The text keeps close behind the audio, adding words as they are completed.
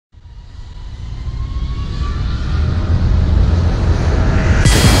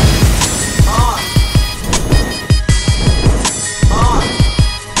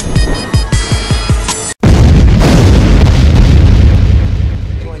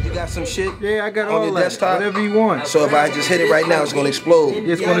got some shit? Yeah, I got on all your that. desktop. Whatever you want. So if I just hit it right now, it's gonna explode.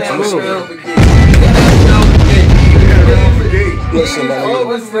 It's gonna explode. Listen, man.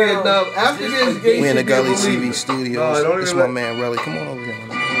 We in the Gully TV studios. This is my man Relly. Come on over here,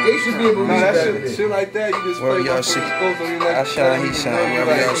 man. They should be able to read shit like that. You just wherever y'all see, I shine, he shine.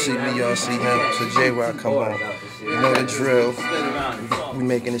 Wherever y'all see me, y'all see him. So J-Rock, come on. You know the drill. We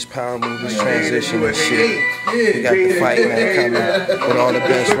making this power move, this transition and shit. We got the fight, man, coming with all the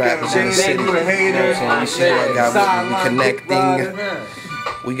best rappers in the city. You know what I'm saying? You see what I got, we connecting.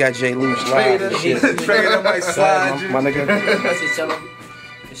 We got J-Luch live and shit. My nigga.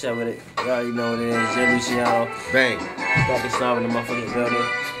 What's up with it? You already know what it is. J-Luchiano. Bang. Got this star in the motherfucking building.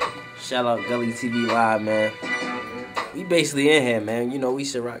 Shout out Gully TV Live, man. We basically in here, man. You know, we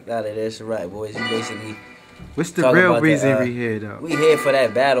should rock out of this, right, boys. We basically. What's the real reason we here, though? We here for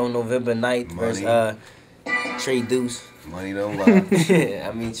that battle November 9th versus Trey Deuce. Money don't lie.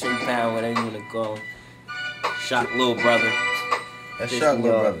 I mean, Trey Pound, whatever you want to call him. Shock Little Brother. That's Shock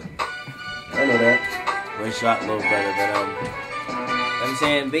Little Brother. I know that. We're Shock Little Brother, but I'm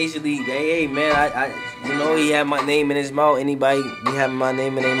saying basically, hey man, I you know he had my name in his mouth. Anybody be having my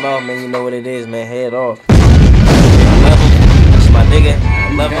name in their mouth, man, you know what it is, man. Head off. I love him. That's my nigga.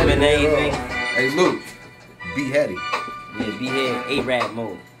 I love him and everything. Hey Luke, beheaded. Yeah, behead, A-rap mode. You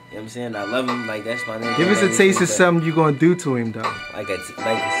know what I'm saying? I love him, like that's my nigga. Give us a taste of something you gonna do to him, though. Like a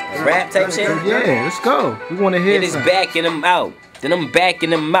rap type shit? Yeah, let's go. We wanna hear it. It is backing him out. Then I'm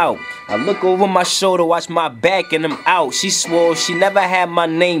backing him out. I look over my shoulder, watch my back and I'm out. She swore she never had my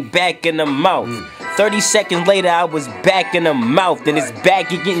name back in her mouth. 30 seconds later, I was back in her mouth. Then it's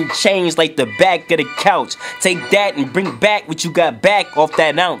back, you getting changed like the back of the couch. Take that and bring back what you got back off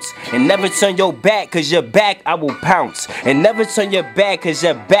that ounce. And never turn your back, cause your back I will pounce. And never turn your back, cause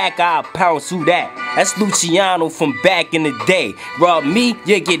your back I'll pounce. Who that? That's Luciano from back in the day. Rob me,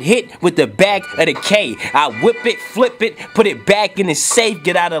 you get hit with the back of the K. I whip it, flip it, put it back in the safe.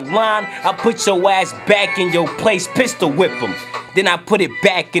 Get out of line, I put your ass back in your place. Pistol whip him. Then I put it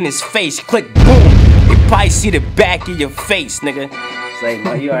back in his face. Click, boom. You probably see the back of your face, nigga. It's like,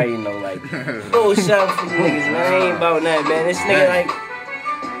 man, you already know, like, oh, shout out for the niggas, man. I ain't about that, man. This nigga, like,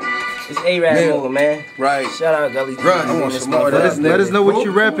 it's A-Rap mode, man. Right. Shout out, Gully. Let us know what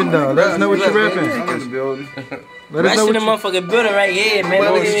you rapping, though. Let us know what you rapping. Let us know what you... motherfucking building right here, man.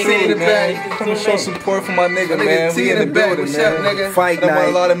 Come and show support for my nigga, man. We in the building, man. Fight night. I night.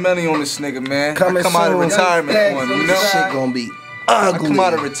 a lot of money on this nigga, man. Come out of retirement for him, you know? Shit gonna be ugly. I come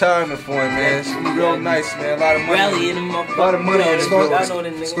out of retirement for him, man. It's gonna be real nice, man. A lot of money. Rally in the motherfucker. A lot of money on this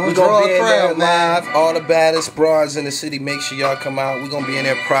nigga. We gonna be in there live. All the baddest broads in the city. Make sure y'all come out. We gonna be in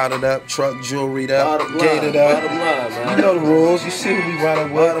there prouded up, truck jewelried up, gated up. You know the rules. You see what we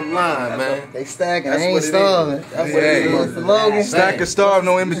running with. Bottom line, man. They stacking. They ain't starving. That's what it is. Logan. Stack and starve,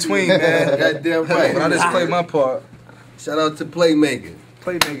 no in between, man. Goddamn right. But I just play my part. Shout out to Playmakaz.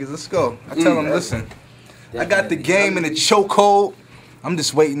 Playmakaz, let's go. I tell them, listen, I got the game in the chokehold. I'm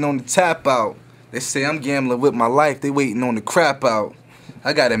just waiting on the tap out. They say I'm gambling with my life. They waiting on the crap out.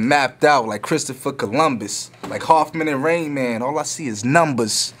 I got it mapped out like Christopher Columbus. Like Hoffman and Rain Man. All I see is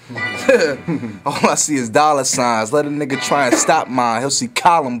numbers. All I see is dollar signs. Let a nigga try and stop mine. He'll see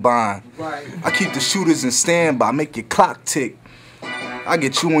Columbine. I keep the shooters in standby. Make your clock tick. I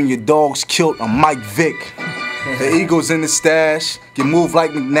get you and your dogs killed on Mike Vick. The Eagles in the stash. You move like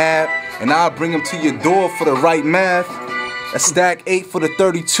McNabb. And I'll bring them to your door for the right math. A stack 8 for the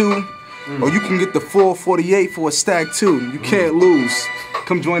 32, or you can get the full 48 for a stack 2. You can't lose.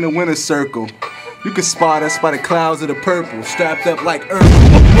 Come join the winner's circle. You can spot us by the clouds of the purple, strapped up like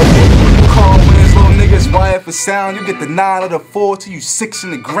Urkel. Call wins, little niggas wired for sound. You get the 9 or the 4 till you 6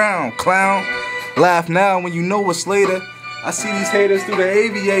 in the ground, clown. Laugh now when you know what's later. I see these haters through the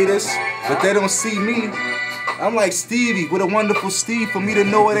aviators, but they don't see me. I'm like Stevie with a wonderful Steve. For me to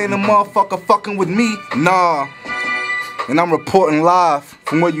know it ain't a motherfucker fucking with me, nah. And I'm reporting live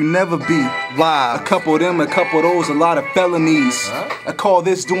from where you never be. Live. A couple of them, a couple of those, a lot of felonies. I call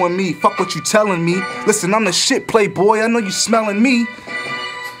this doing me. Fuck what you telling me. Listen, I'm the shit, playboy. I know you smelling me.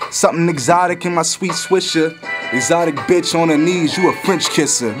 Something exotic in my sweet swisher. Exotic bitch on her knees, you a French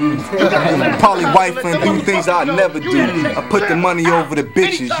kisser. Probably wife and do things I'd never do. I put the money over the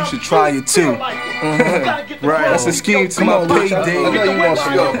bitches, you should try it too. Right. That's a scheme to my payday. I know you want to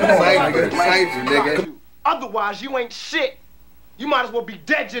go. Cypher, nigga. Otherwise, you ain't shit. You might as well be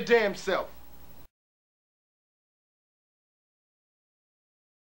dead your damn self.